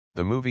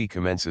The movie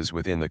commences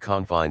within the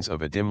confines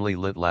of a dimly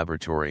lit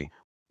laboratory,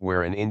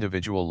 where an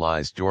individual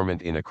lies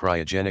dormant in a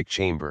cryogenic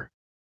chamber.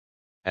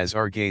 As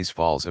our gaze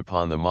falls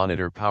upon the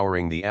monitor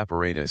powering the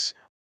apparatus,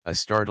 a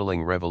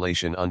startling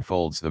revelation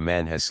unfolds: the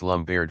man has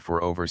slumbered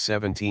for over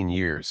 17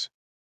 years.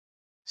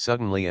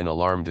 Suddenly an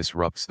alarm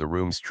disrupts the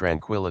room's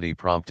tranquility,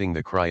 prompting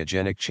the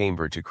cryogenic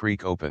chamber to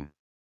creak open.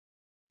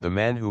 The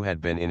man, who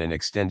had been in an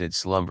extended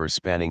slumber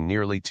spanning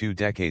nearly 2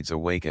 decades,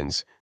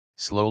 awakens,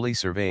 slowly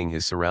surveying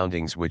his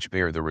surroundings, which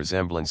bear the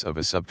resemblance of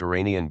a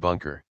subterranean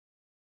bunker.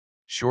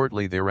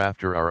 Shortly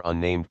thereafter, our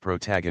unnamed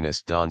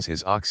protagonist dons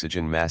his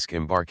oxygen mask,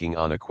 embarking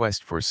on a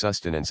quest for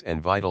sustenance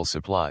and vital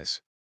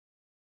supplies.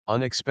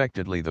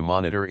 Unexpectedly, the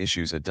monitor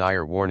issues a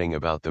dire warning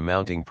about the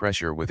mounting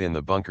pressure within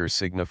the bunker,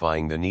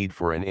 signifying the need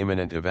for an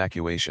imminent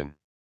evacuation.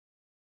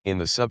 In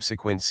the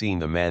subsequent scene,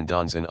 the man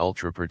dons an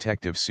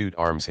ultra-protective suit,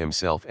 arms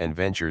himself, and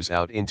ventures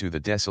out into the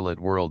desolate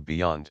world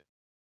beyond.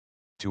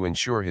 To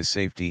ensure his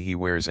safety, he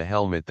wears a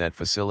helmet that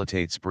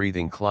facilitates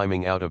breathing,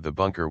 climbing out of the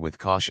bunker with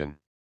caution.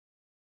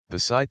 The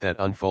sight that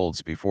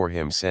unfolds before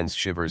him sends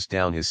shivers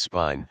down his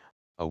spine.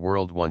 A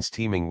world once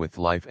teeming with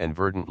life and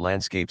verdant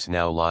landscapes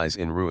now lies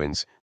in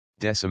ruins,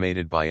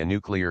 decimated by a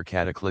nuclear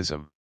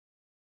cataclysm.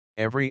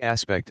 Every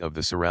aspect of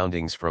the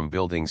surroundings, from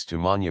buildings to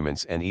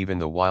monuments and even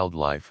the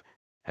wildlife,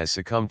 has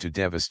succumbed to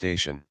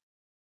devastation.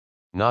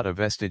 Not a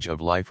vestige of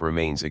life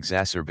remains,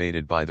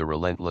 exacerbated by the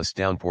relentless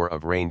downpour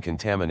of rain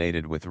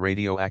contaminated with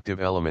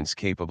radioactive elements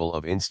capable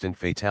of instant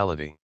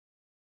fatality.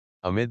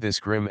 Amid this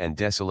grim and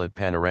desolate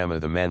panorama,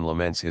 the man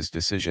laments his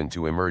decision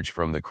to emerge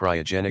from the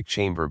cryogenic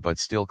chamber, but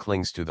still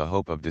clings to the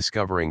hope of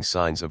discovering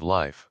signs of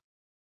life.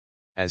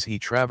 As he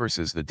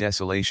traverses the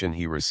desolation,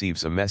 he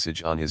receives a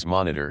message on his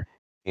monitor,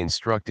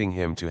 instructing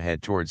him to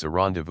head towards a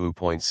rendezvous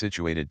point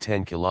situated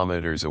 10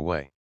 kilometers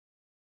away.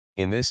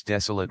 In this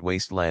desolate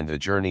wasteland, the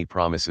journey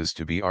promises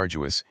to be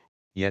arduous,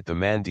 yet the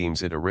man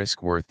deems it a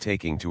risk worth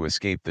taking to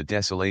escape the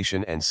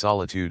desolation and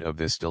solitude of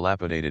this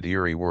dilapidated,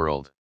 eerie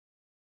world.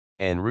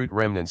 En route,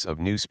 remnants of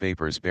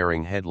newspapers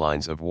bearing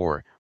headlines of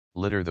war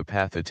litter the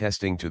path,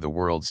 attesting to the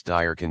world's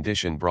dire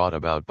condition brought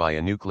about by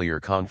a nuclear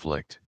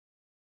conflict.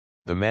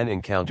 The man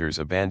encounters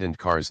abandoned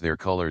cars, their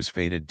colors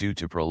faded due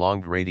to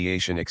prolonged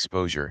radiation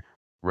exposure,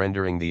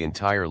 rendering the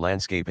entire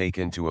landscape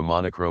akin to a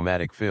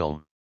monochromatic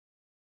film.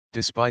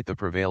 Despite the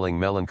prevailing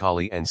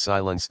melancholy and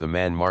silence, the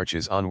man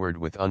marches onward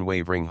with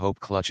unwavering hope,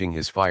 clutching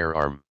his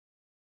firearm.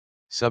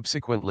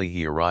 Subsequently,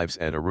 he arrives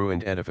at a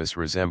ruined edifice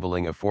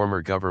resembling a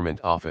former government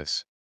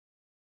office.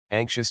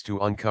 Anxious to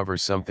uncover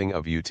something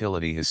of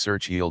utility, his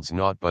search yields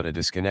naught but a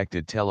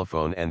disconnected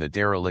telephone, and the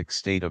derelict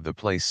state of the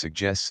place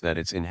suggests that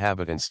its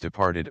inhabitants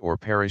departed or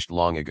perished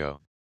long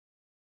ago.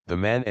 The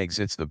man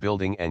exits the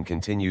building and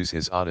continues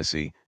his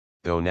odyssey,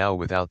 though now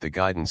without the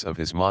guidance of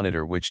his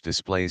monitor, which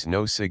displays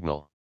no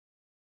signal.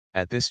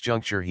 At this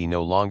juncture, he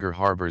no longer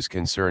harbors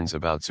concerns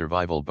about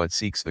survival, but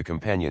seeks the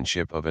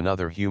companionship of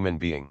another human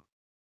being.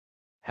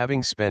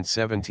 Having spent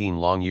 17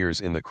 long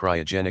years in the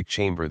cryogenic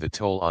chamber, the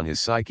toll on his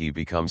psyche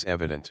becomes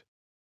evident.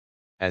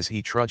 As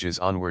he trudges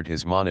onward,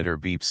 his monitor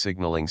beeps,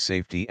 signaling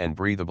safety and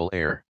breathable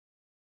air.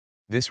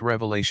 This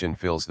revelation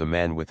fills the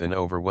man with an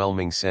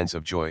overwhelming sense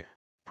of joy,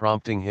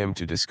 prompting him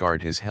to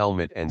discard his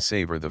helmet and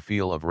savor the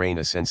feel of rain,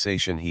 a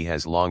sensation he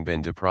has long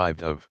been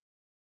deprived of.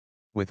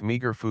 With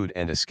meager food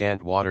and a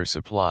scant water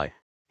supply,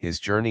 his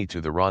journey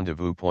to the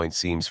rendezvous point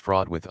seems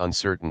fraught with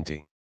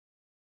uncertainty.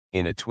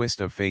 In a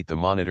twist of fate, the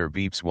monitor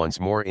beeps once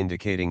more,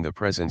 indicating the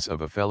presence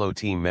of a fellow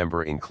team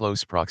member in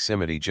close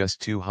proximity, just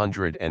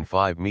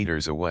 205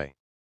 meters away.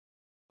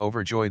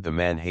 Overjoyed, the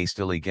man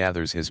hastily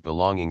gathers his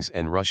belongings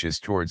and rushes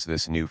towards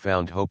this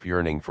newfound hope,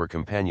 yearning for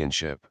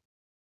companionship.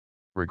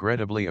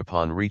 Regrettably,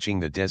 upon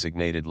reaching the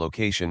designated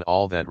location,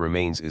 all that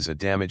remains is a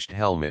damaged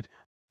helmet,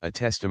 a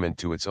testament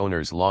to its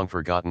owner's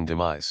long-forgotten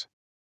demise.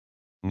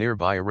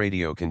 Nearby, a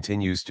radio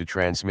continues to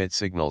transmit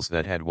signals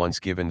that had once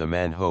given the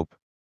man hope.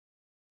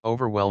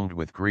 Overwhelmed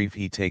with grief,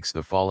 he takes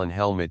the fallen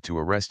helmet to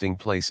a resting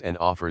place and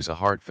offers a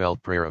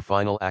heartfelt prayer, a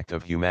final act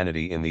of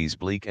humanity in these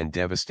bleak and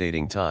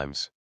devastating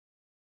times.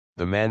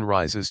 The man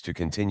rises to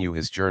continue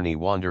his journey,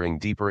 wandering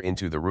deeper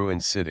into the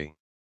ruined city.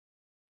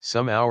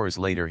 Some hours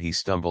later, he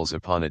stumbles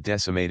upon a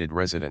decimated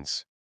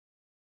residence.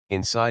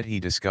 Inside,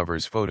 he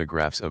discovers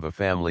photographs of a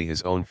family,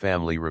 his own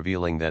family,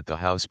 revealing that the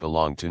house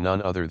belonged to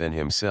none other than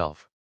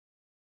himself.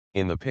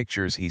 In the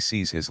pictures, he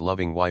sees his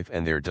loving wife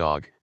and their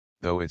dog,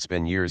 though it's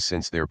been years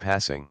since their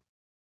passing.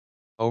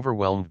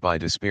 Overwhelmed by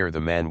despair, the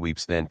man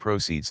weeps, then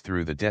proceeds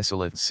through the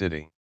desolate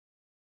city.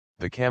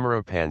 The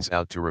camera pans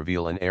out to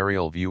reveal an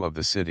aerial view of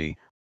the city,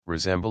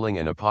 resembling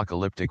an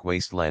apocalyptic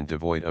wasteland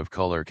devoid of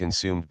color,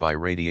 consumed by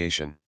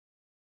radiation.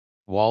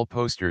 Wall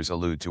posters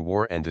allude to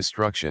war and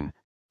destruction,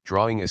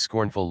 drawing a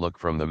scornful look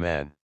from the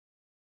man.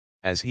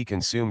 As he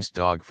consumes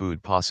dog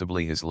food,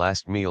 possibly his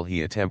last meal,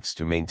 he attempts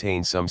to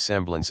maintain some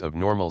semblance of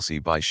normalcy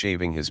by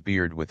shaving his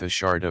beard with a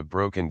shard of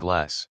broken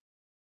glass.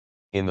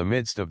 In the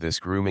midst of this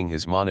grooming,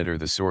 his monitor,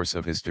 the source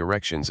of his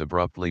directions,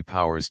 abruptly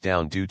powers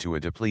down due to a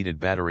depleted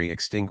battery,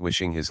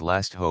 extinguishing his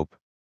last hope.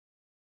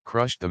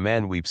 Crushed, the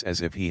man weeps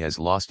as if he has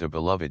lost a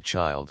beloved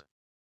child.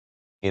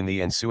 In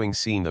the ensuing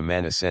scene, the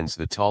man ascends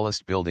the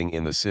tallest building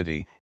in the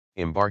city,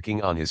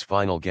 embarking on his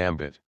final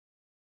gambit.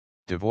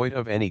 Devoid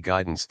of any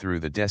guidance through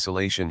the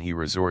desolation, he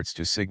resorts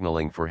to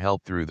signaling for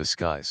help through the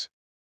skies.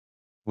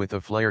 With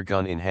a flare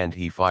gun in hand,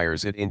 he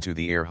fires it into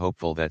the air,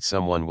 hopeful that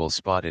someone will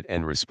spot it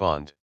and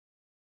respond.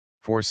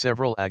 For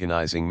several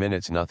agonizing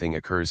minutes nothing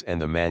occurs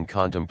and the man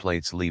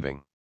contemplates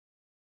leaving.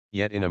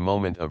 Yet in a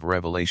moment of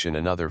revelation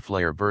another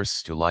flare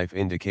bursts to life,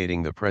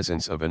 indicating the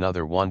presence of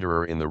another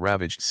wanderer in the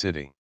ravaged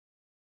city.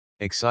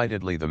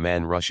 Excitedly the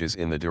man rushes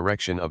in the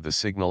direction of the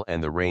signal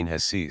and the rain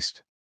has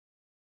ceased.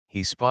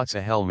 He spots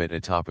a helmet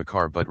atop a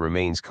car but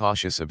remains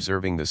cautious,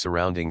 observing the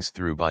surroundings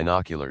through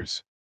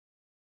binoculars.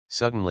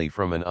 Suddenly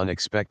from an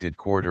unexpected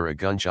quarter a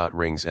gunshot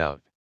rings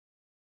out.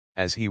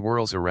 As he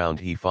whirls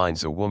around he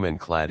finds a woman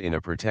clad in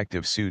a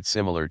protective suit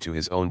similar to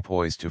his own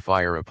poised to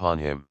fire upon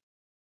him.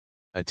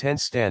 A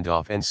tense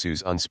standoff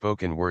ensues,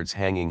 unspoken words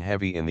hanging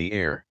heavy in the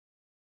air.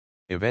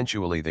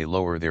 Eventually they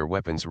lower their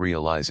weapons,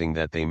 realizing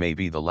that they may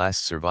be the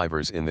last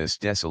survivors in this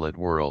desolate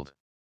world.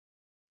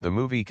 The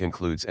movie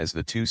concludes as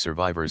the two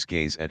survivors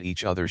gaze at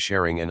each other,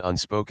 sharing an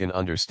unspoken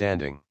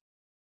understanding.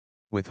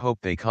 With hope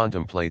they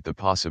contemplate the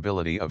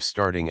possibility of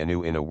starting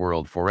anew in a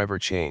world forever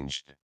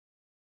changed.